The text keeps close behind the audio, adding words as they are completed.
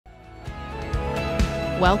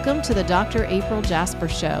Welcome to the Dr. April Jasper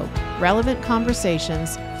Show, relevant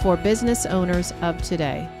conversations for business owners of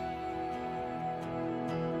today.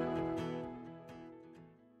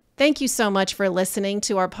 Thank you so much for listening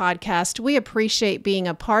to our podcast. We appreciate being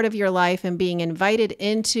a part of your life and being invited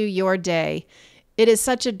into your day. It is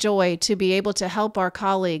such a joy to be able to help our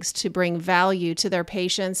colleagues to bring value to their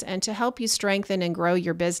patients and to help you strengthen and grow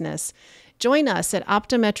your business. Join us at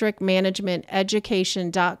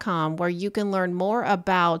optometricmanagementeducation.com, where you can learn more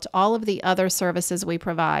about all of the other services we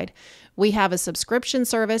provide. We have a subscription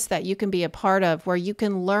service that you can be a part of, where you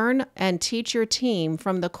can learn and teach your team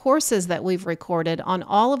from the courses that we've recorded on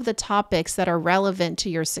all of the topics that are relevant to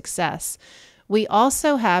your success. We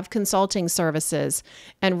also have consulting services.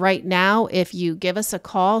 And right now, if you give us a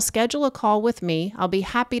call, schedule a call with me, I'll be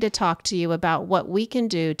happy to talk to you about what we can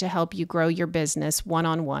do to help you grow your business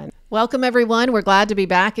one-on-one. Welcome, everyone. We're glad to be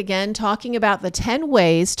back again talking about the 10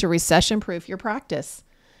 ways to recession-proof your practice.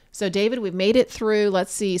 So, David, we've made it through,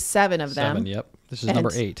 7 of them. 7, yep. This is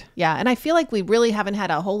number 8. Yeah, and I feel like we really haven't had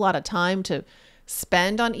a whole lot of time to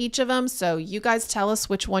spend on each of them. So you guys tell us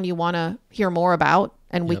which one you want to hear more about,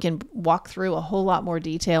 and we can walk through a whole lot more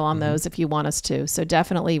detail on those if you want us to. So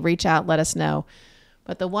definitely reach out, let us know.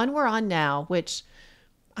 But the one we're on now, which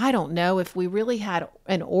I don't know if we really had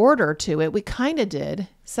an order to it, we kind of did.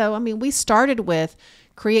 So, we started with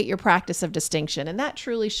create your practice of distinction, and that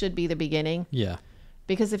truly should be the beginning. Yeah.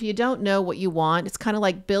 Because if you don't know what you want, it's kind of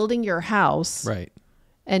like building your house. Right.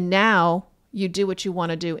 And now you do what you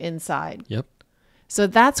want to do inside. Yep. So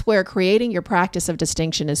that's where creating your practice of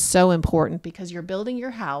distinction is so important, because you're building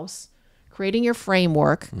your house, creating your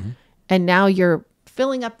framework, and now you're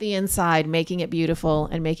filling up the inside, making it beautiful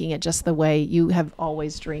and making it just the way you have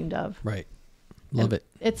always dreamed of. Right. Love it.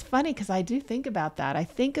 It's funny because I do think about that. I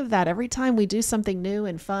think of that every time we do something new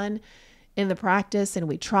and fun in the practice and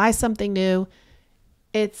we try something new.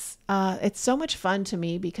 It's so much fun to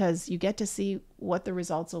me because you get to see what the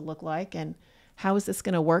results will look like and how is this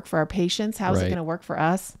going to work for our patients? How is it going to work for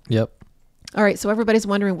us? Yep. All right. So everybody's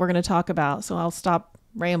wondering what we're going to talk about. So I'll stop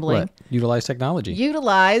rambling. What? Utilize technology.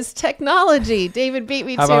 Utilize technology. David beat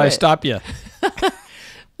me to it. How about I stop you?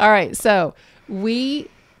 All right. So we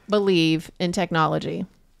believe in technology.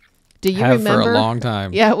 Do you remember? For a long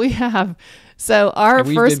time. Yeah, we have. So our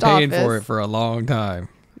we've first been paying office, for it for a long time.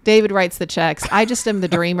 David writes the checks. I just am the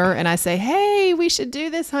dreamer, and I say, hey, we should do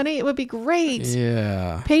this, honey. It would be great.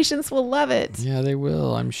 Yeah. Patients will love it. Yeah, they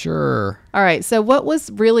will, I'm sure. All right. So what was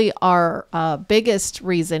really our biggest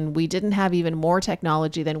reason we didn't have even more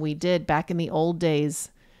technology than we did back in the old days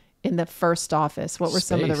in the first office? What were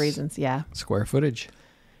some of the reasons? Yeah. Square footage.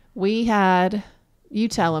 We had, you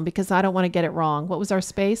tell them because I don't want to get it wrong. What was our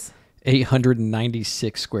space?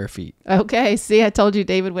 896 square feet. Okay. See, I told you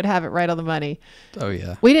David would have it right on the money. Oh,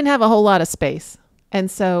 yeah. We didn't have a whole lot of space. And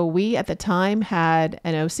so we, at the time, had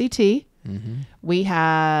an OCT. We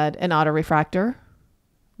had an autorefractor.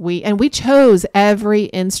 We chose every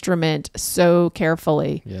instrument so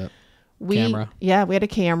carefully. Yep. Camera. Yeah, we had a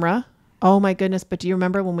camera. Oh, my goodness. But do you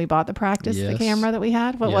remember when we bought the practice, the camera that we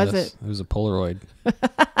had? What was it? It was a Polaroid.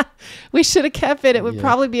 We should have kept it. It would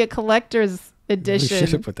probably be a collector's edition. We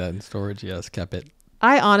should have put that in storage. Yes, kept it.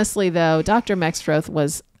 I honestly, though, Dr. Mextroth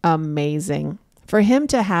was amazing. For him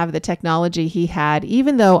to have the technology he had,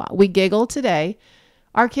 even though we giggle today,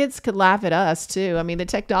 our kids could laugh at us too. The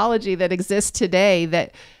technology that exists today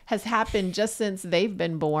that has happened just since they've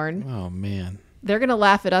been born. Oh, man. They're going to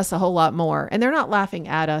laugh at us a whole lot more. And they're not laughing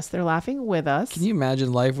at us. They're laughing with us. Can you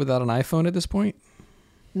imagine life without an iPhone at this point?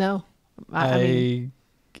 No.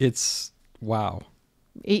 It's wow.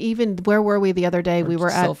 Even where were we the other day? We were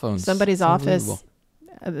at somebody's office.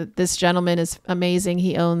 This gentleman is amazing.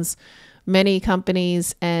 He owns many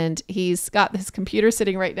companies and he's got this computer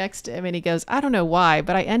sitting right next to him. And he goes, I don't know why,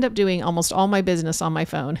 but I end up doing almost all my business on my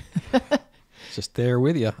phone. It's just there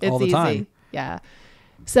with you all the easy. time. Yeah.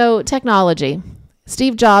 So technology.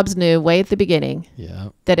 Steve Jobs knew way at the beginning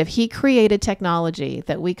that if he created technology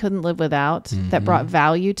that we couldn't live without, that brought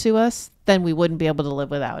value to us, then we wouldn't be able to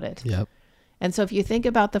live without it. Yep. And so if you think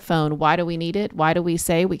about the phone, why do we need it? Why do we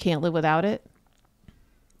say we can't live without it?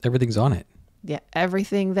 Everything's on it. Yeah,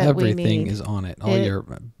 everything that we need. Everything is on it.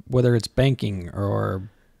 Whether it's banking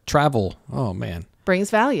or travel. Oh, man.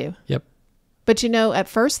 Brings value. Yep. But at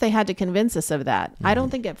first they had to convince us of that. I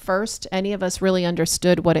don't think at first any of us really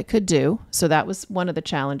understood what it could do. So that was one of the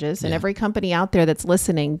challenges. And every company out there that's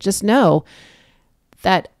listening, just know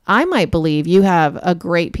that I might believe you have a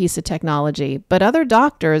great piece of technology, but other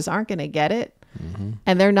doctors aren't going to get it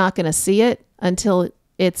and they're not going to see it until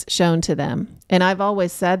it's shown to them. And I've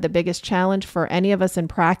always said the biggest challenge for any of us in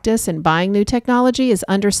practice and buying new technology is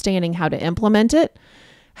understanding how to implement it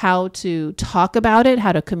how to talk about it,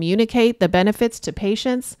 how to communicate the benefits to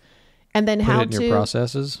patients, and then how Put it in your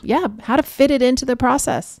processes. Yeah, how to fit it into the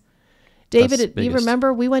process. David, That's you biggest.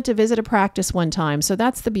 remember we went to visit a practice one time. So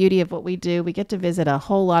that's the beauty of what we do. We get to visit a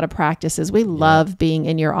whole lot of practices. We love being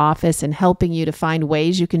in your office and helping you to find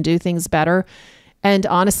ways you can do things better. And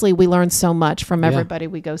honestly, we learn so much from everybody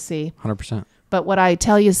we go see. 100%. But what I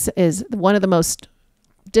tell you is one of the most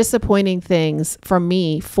disappointing things for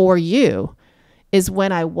me, for you, is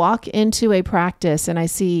when I walk into a practice and I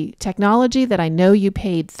see technology that I know you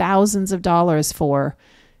paid thousands of dollars for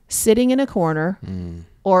sitting in a corner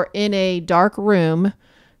or in a dark room,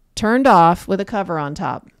 turned off with a cover on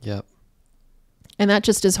top. Yep. And that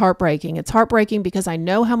just is heartbreaking. It's heartbreaking because I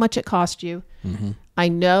know how much it cost you. I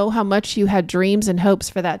know how much you had dreams and hopes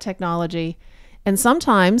for that technology. And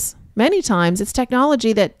sometimes, many times, it's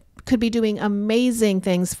technology that could be doing amazing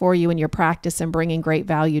things for you in your practice and bringing great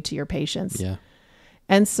value to your patients. Yeah.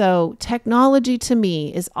 And so technology to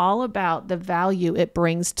me is all about the value it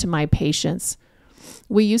brings to my patients.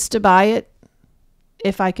 We used to buy it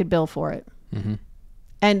if I could bill for it.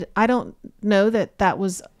 And I don't know that that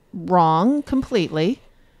was wrong completely,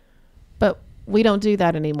 but we don't do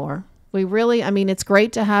that anymore. We really, I mean, it's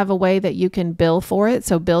great to have a way that you can bill for it.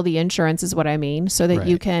 So bill the insurance is what I mean, so that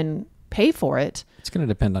you can pay for it. It's going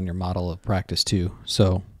to depend on your model of practice too.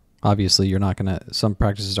 So obviously you're not going to, some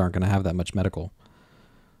practices aren't going to have that much medical.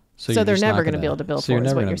 So they're never going to be able to bill for it,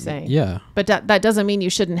 is what you're saying. Yeah. But that doesn't mean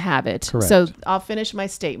you shouldn't have it. Correct. So I'll finish my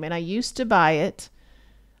statement. I used to buy it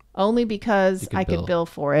only because I could bill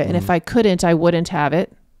for it. And if I couldn't, I wouldn't have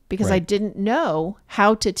it because I didn't know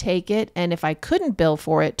how to take it. And if I couldn't bill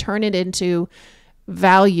for it, turn it into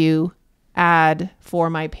value add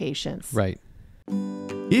for my patients. Right.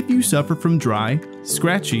 If you suffer from dry,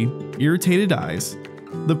 scratchy, irritated eyes,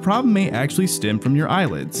 the problem may actually stem from your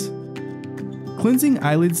eyelids. Cleansing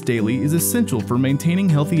eyelids daily is essential for maintaining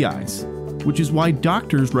healthy eyes, which is why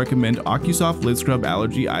doctors recommend OcuSoft Lid Scrub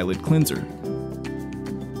Allergy Eyelid Cleanser.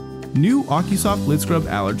 New OcuSoft Lid Scrub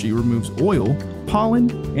Allergy removes oil, pollen,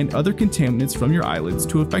 and other contaminants from your eyelids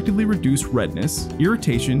to effectively reduce redness,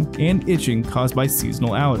 irritation, and itching caused by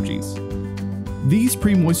seasonal allergies. These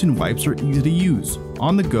pre-moistened wipes are easy to use,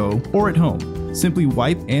 on the go, or at home. Simply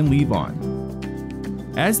wipe and leave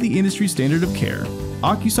on. As the industry standard of care,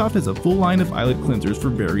 OcuSoft has a full line of eyelid cleansers for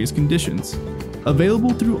various conditions. Available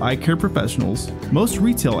through eye care professionals, most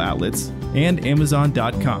retail outlets, and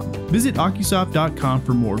Amazon.com. Visit OcuSoft.com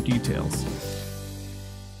for more details.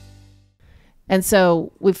 And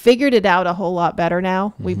so we've figured it out a whole lot better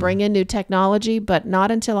now. We bring in new technology, but not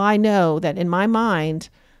until I know that in my mind,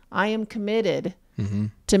 I am committed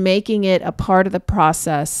to making it a part of the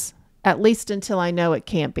process, at least until I know it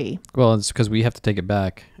can't be. Well, it's because we have to take it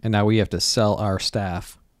back, and now we have to sell our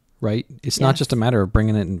staff, right? It's not just a matter of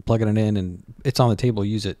bringing it and plugging it in, and it's on the table,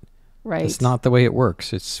 use it. Right. It's not the way it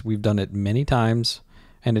works. We've done it many times,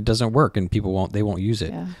 and it doesn't work, and people won't use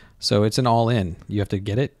it. Yeah. So it's an all-in. You have to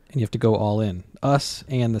get it, and you have to go all in. Us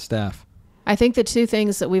and the staff. I think the two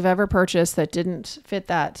things that we've ever purchased that didn't fit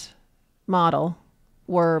that model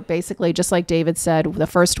were basically, just like David said, the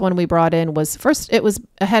first one we brought in was it was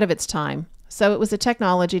ahead of its time. So it was a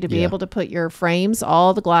technology to be able to put your frames,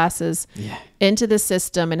 all the glasses into the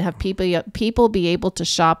system and have people be able to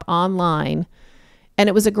shop online. And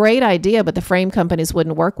it was a great idea, but the frame companies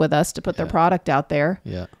wouldn't work with us to put their product out there.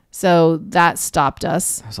 Yeah. So that stopped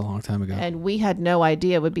us. That was a long time ago. And we had no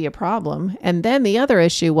idea it would be a problem. And then the other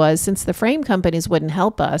issue was, since the frame companies wouldn't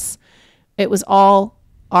help us, it was all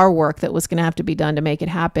our work that was going to have to be done to make it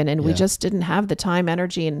happen. And we just didn't have the time,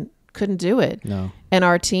 energy, and couldn't do it. No. And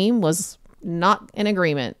our team was not in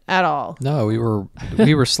agreement at all. No, we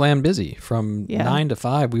were slam busy from 9 to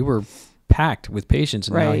 5. We were packed with patients,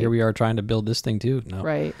 and now here we are trying to build this thing too. No,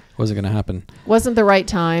 wasn't going to happen. Wasn't the right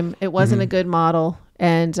time. It wasn't a good model.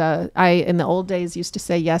 And I, in the old days, used to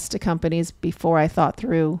say yes to companies before I thought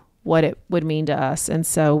through what it would mean to us. And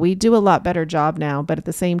so we do a lot better job now. But at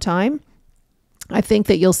the same time, I think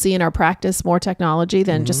that you'll see in our practice more technology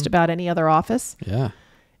than just about any other office. Yeah.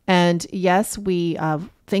 And yes, we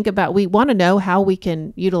we want to know how we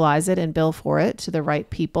can utilize it and bill for it to the right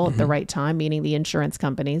people at the right time, meaning the insurance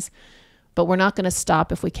companies. But we're not going to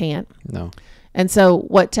stop if we can't. No. And so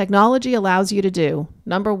what technology allows you to do,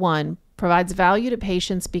 number one, provides value to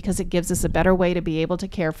patients because it gives us a better way to be able to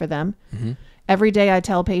care for them. Every day I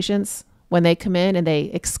tell patients when they come in and they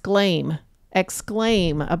exclaim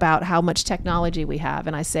about how much technology we have.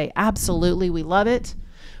 And I say, absolutely, we love it.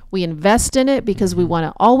 We invest in it because we want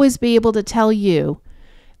to always be able to tell you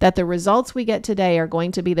that the results we get today are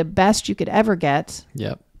going to be the best you could ever get.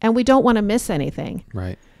 Yep. And we don't want to miss anything.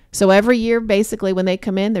 Right. So every year, basically, when they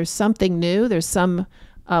come in, there's something new. There's some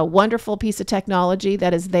wonderful piece of technology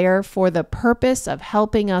that is there for the purpose of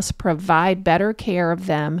helping us provide better care of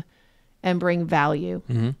them and bring value.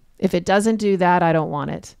 Mm-hmm. If it doesn't do that, I don't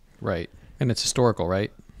want it. Right. And it's historical,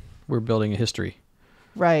 right? We're building a history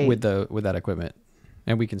with that equipment.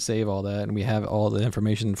 And we can save all that, and we have all the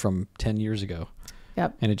information from 10 years ago.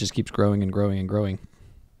 Yep. And it just keeps growing and growing and growing.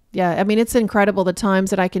 Yeah, I mean, it's incredible the times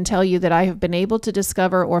that I can tell you that I have been able to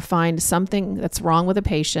discover or find something that's wrong with a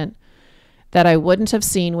patient that I wouldn't have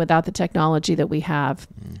seen without the technology that we have.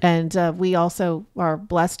 And we also are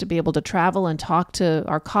blessed to be able to travel and talk to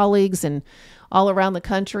our colleagues and all around the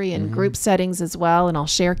country in group settings as well. And I'll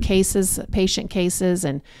share cases, patient cases,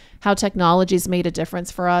 and how technology's made a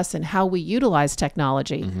difference for us and how we utilize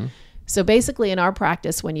technology. So basically in our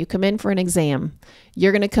practice, when you come in for an exam,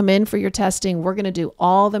 you're going to come in for your testing. We're going to do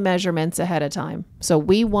all the measurements ahead of time. So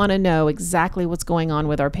we want to know exactly what's going on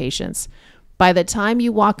with our patients. By the time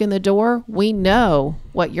you walk in the door, we know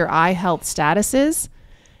what your eye health status is.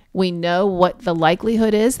 We know what the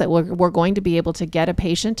likelihood is that we're going to be able to get a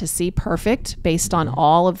patient to see perfect based on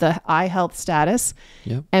all of the eye health status.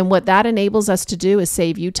 Yep. And what that enables us to do is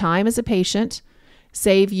save you time as a patient,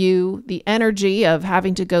 save you the energy of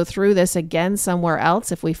having to go through this again somewhere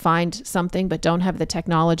else if we find something but don't have the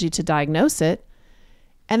technology to diagnose it.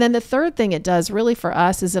 And then the third thing it does really for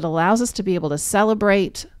us is it allows us to be able to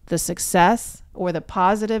celebrate the success or the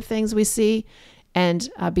positive things we see and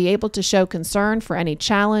be able to show concern for any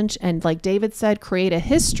challenge. And like David said, create a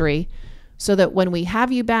history so that when we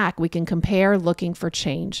have you back, we can compare looking for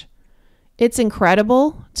change. It's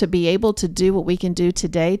incredible to be able to do what we can do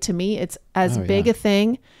today. To me, it's as big a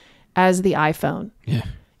thing as the iPhone. Yeah.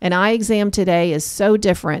 An eye exam today is so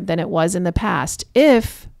different than it was in the past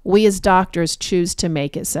if we as doctors choose to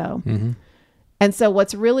make it so. And so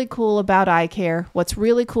what's really cool about eye care, what's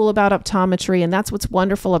really cool about optometry, and that's what's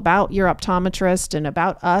wonderful about your optometrist and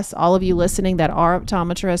about us, all of you listening that are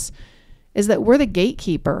optometrists, is that we're the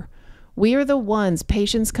gatekeeper. We are the ones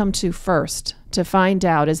patients come to first to find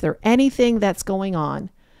out, is there anything that's going on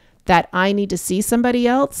that I need to see somebody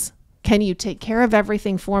else? Can you take care of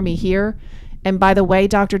everything for me here? And by the way,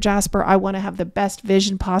 Dr. Jasper, I want to have the best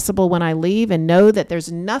vision possible when I leave and know that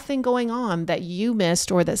there's nothing going on that you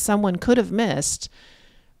missed or that someone could have missed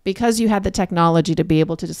because you had the technology to be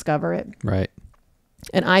able to discover it. Right.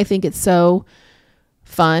 And I think it's so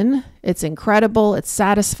fun. It's incredible. It's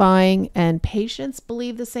satisfying. And patients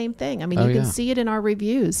believe the same thing. I mean, you can see it in our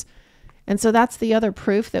reviews. And so that's the other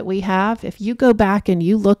proof that we have. If you go back and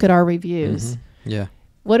you look at our reviews, yeah.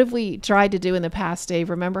 What have we tried to do in the past,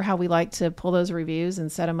 Dave? Remember how we like to pull those reviews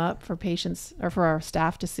and set them up for patients or for our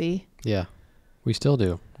staff to see? Yeah, we still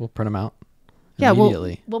do. We'll print them out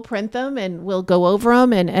immediately. Yeah, we'll print them and we'll go over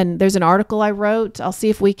them. And there's an article I wrote. I'll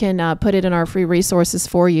see if we can put it in our free resources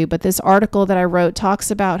for you. But this article that I wrote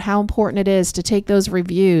talks about how important it is to take those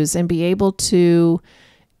reviews and be able to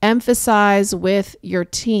emphasize with your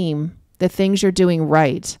team the things you're doing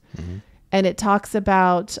right. And it talks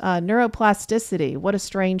about neuroplasticity. What a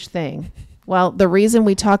strange thing. Well, the reason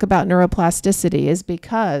we talk about neuroplasticity is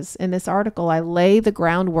because in this article, I lay the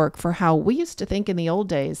groundwork for how we used to think in the old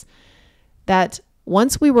days that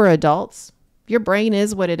once we were adults, your brain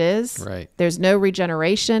is what it is. Right. There's no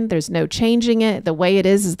regeneration. There's no changing it. The way it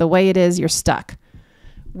is the way it is. You're stuck.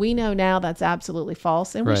 We know now that's absolutely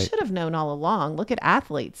false. And we should have known all along. Look at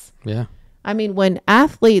athletes. Yeah. I mean, when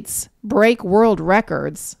athletes break world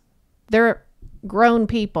records, they're grown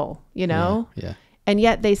people, you know? Yeah. And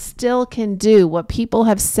yet they still can do what people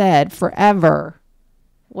have said forever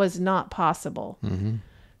was not possible.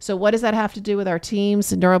 So what does that have to do with our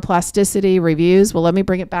teams, neuroplasticity, reviews? Well, let me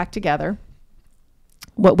bring it back together.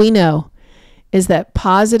 What we know is that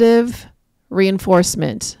positive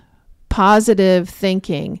reinforcement, positive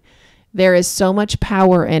thinking, there is so much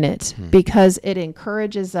power in it because it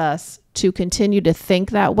encourages us to continue to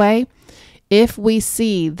think that way. If we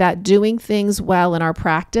see that doing things well in our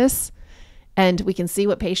practice, and we can see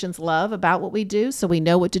what patients love about what we do, so we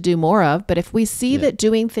know what to do more of. But if we see that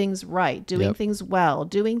doing things right, doing things well,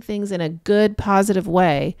 doing things in a good, positive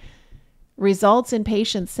way results in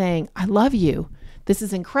patients saying, I love you, this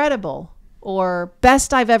is incredible, or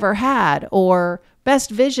best I've ever had, or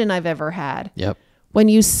best vision I've ever had. When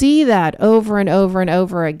you see that over and over and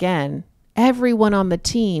over again, everyone on the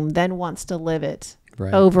team then wants to live it.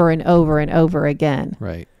 Over and over and over again.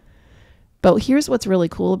 Right. But here's what's really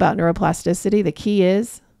cool about neuroplasticity. The key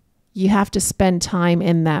is you have to spend time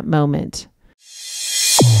in that moment.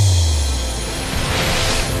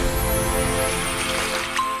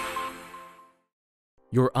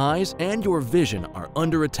 Your eyes and your vision are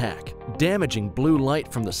under attack. Damaging blue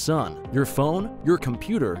light from the sun, your phone, your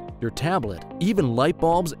computer, your tablet, even light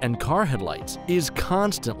bulbs and car headlights is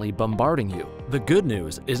constantly bombarding you. The good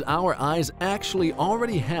news is our eyes actually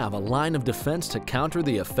already have a line of defense to counter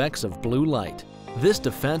the effects of blue light. This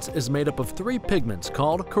defense is made up of 3 pigments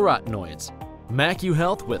called carotenoids.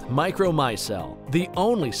 MacuHealth with MicroMicelle, the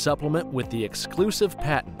only supplement with the exclusive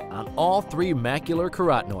patent on all 3 macular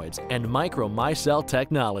carotenoids and MicroMicelle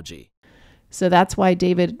technology. So that's why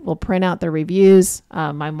David will print out the reviews.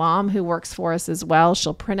 My mom, who works for us as well,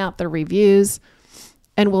 she'll print out the reviews,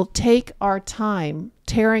 and we'll take our time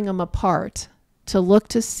tearing them apart to look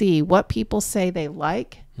to see what people say they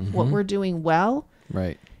like, what we're doing well.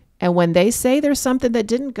 Right. And when they say there's something that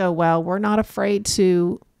didn't go well, we're not afraid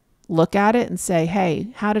to look at it and say, hey,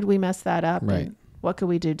 how did we mess that up? Right. And what could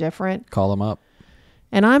we do different? Call them up.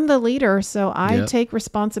 And I'm the leader, so I Yep. take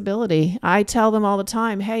responsibility. I tell them all the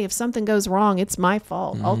time, hey, if something goes wrong, it's my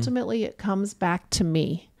fault. Ultimately, it comes back to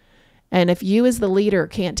me. And if you as the leader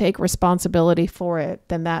can't take responsibility for it,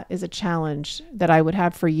 then that is a challenge that I would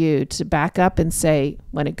have for you to back up and say,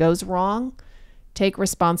 when it goes wrong, take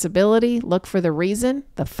responsibility, look for the reason.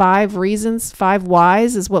 The 5 reasons, 5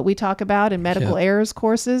 whys is what we talk about in medical errors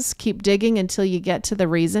courses. Keep digging until you get to the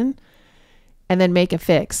reason and then make a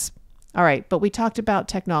fix. All right. But we talked about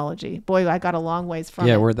technology. Boy, I got a long ways from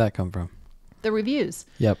it. Where'd that come from? The reviews.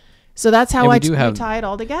 Yep. So that's how And we we do have- tie it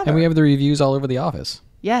all together. And we have the reviews all over the office.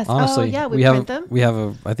 Yes. Honestly, oh, yeah. We print them.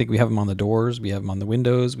 I think we have them on the doors. We have them on the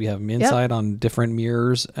windows. We have them inside on different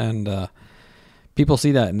mirrors, and people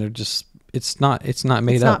see that, and they're just, it's not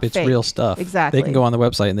made up. It's fake. real stuff. Exactly. They can go on the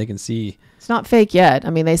website and they can see. It's not fake yet. I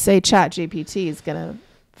mean, they say ChatGPT is going to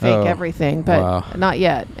fake everything, but not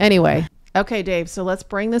yet. Anyway. Okay, Dave. So let's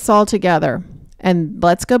bring this all together. And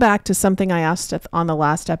let's go back to something I asked on the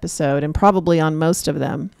last episode and probably on most of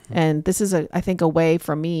them. And this is, I think, a way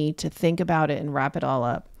for me to think about it and wrap it all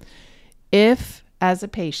up. If, as a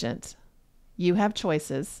patient, you have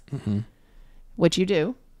choices, which you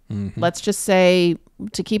do, let's just say,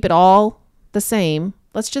 to keep it all the same,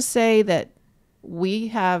 let's just say that we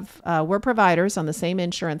have, we're providers on the same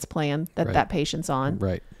insurance plan that that patient's on.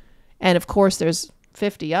 Right. And of course, there's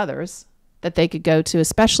 50 others that they could go to,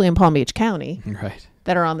 especially in Palm Beach County, Right.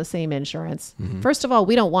 that are on the same insurance. First of all,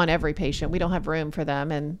 we don't want every patient. We don't have room for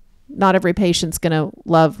them. And not every patient's going to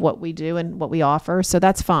love what we do and what we offer. So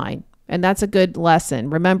that's fine. And that's a good lesson.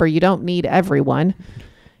 Remember, you don't need everyone.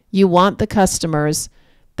 You want the customers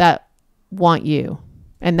that want you.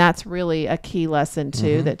 And that's really a key lesson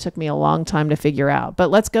too, that took me a long time to figure out. But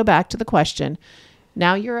let's go back to the question.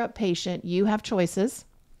 Now you're a patient. You have choices.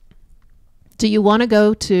 Do you want to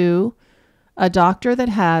go to a doctor that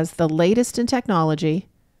has the latest in technology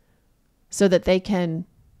so that they can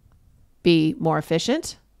be more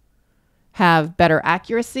efficient, have better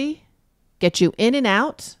accuracy, get you in and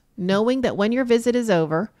out, knowing that when your visit is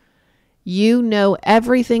over, you know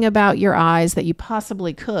everything about your eyes that you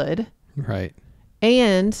possibly could, Right.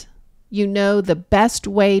 and you know the best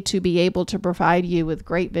way to be able to provide you with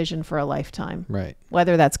great vision for a lifetime, Right.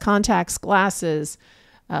 whether that's contacts, glasses,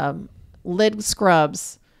 lid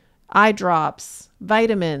scrubs, eye drops,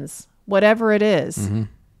 vitamins, whatever it is.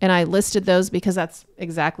 And I listed those because that's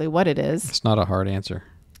exactly what it is. It's not a hard answer.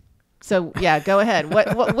 So yeah, go ahead.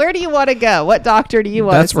 Where do you want to go? What doctor do you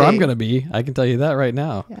want to see? That's where I'm going to be. I can tell you that right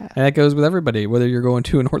now. Yeah. And that goes with everybody, whether you're going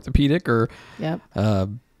to an orthopedic or Yep.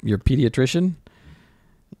 your pediatrician.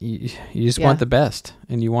 You just want the best,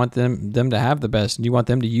 and you want them to have the best, and you want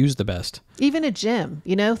them to use the best. Even a gym,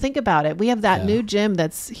 think about it. We have that new gym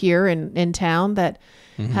that's here in town that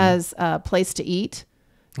has a place to eat.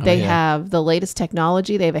 They have the latest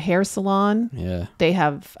technology. They have a hair salon. Yeah. They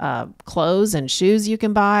have clothes and shoes you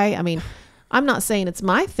can buy. I mean, I'm not saying it's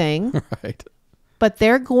my thing, Right. but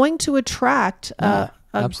they're going to attract a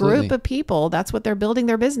absolutely. group of people. That's what they're building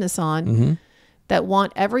their business on, that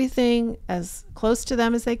want everything as close to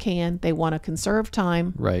them as they can. They want to conserve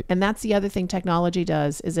time. Right. And that's the other thing technology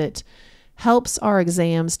does, is it helps our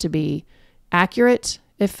exams to be accurate,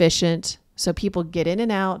 efficient, so people get in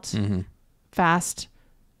and out fast,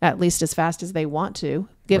 at least as fast as they want to.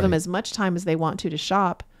 Give them as much time as they want to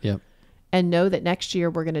shop. Yep. And know that next year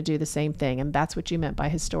we're going to do the same thing. And that's what you meant by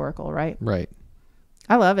historical, right? Right.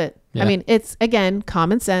 I love it. Yeah. I mean, it's, again,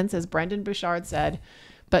 common sense, as Brendan Bouchard said,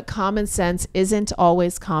 but common sense isn't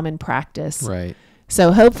always common practice. Right.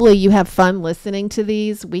 So hopefully you have fun listening to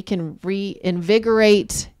these. We can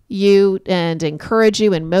reinvigorate you and encourage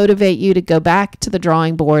you and motivate you to go back to the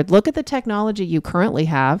drawing board. Look at the technology you currently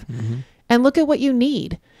have and look at what you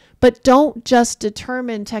need. But don't just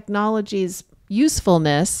determine technology's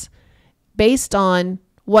usefulness based on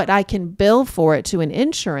what I can bill for it to an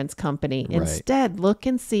insurance company. Right. Instead, look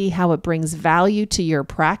and see how it brings value to your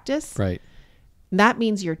practice. Right. And that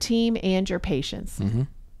means your team and your patients. Mm-hmm.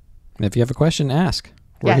 And if you have a question, ask.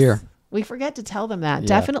 We're here. We forget to tell them that. Yeah.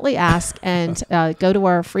 Definitely ask, and go to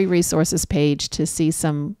our free resources page to see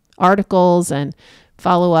some articles and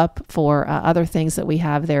follow up for other things that we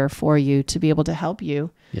have there for you to be able to help you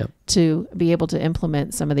to be able to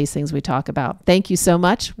implement some of these things we talk about. Thank you so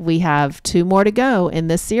much. We have 2 more to go in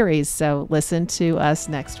this series, so listen to us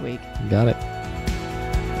next week. Got it.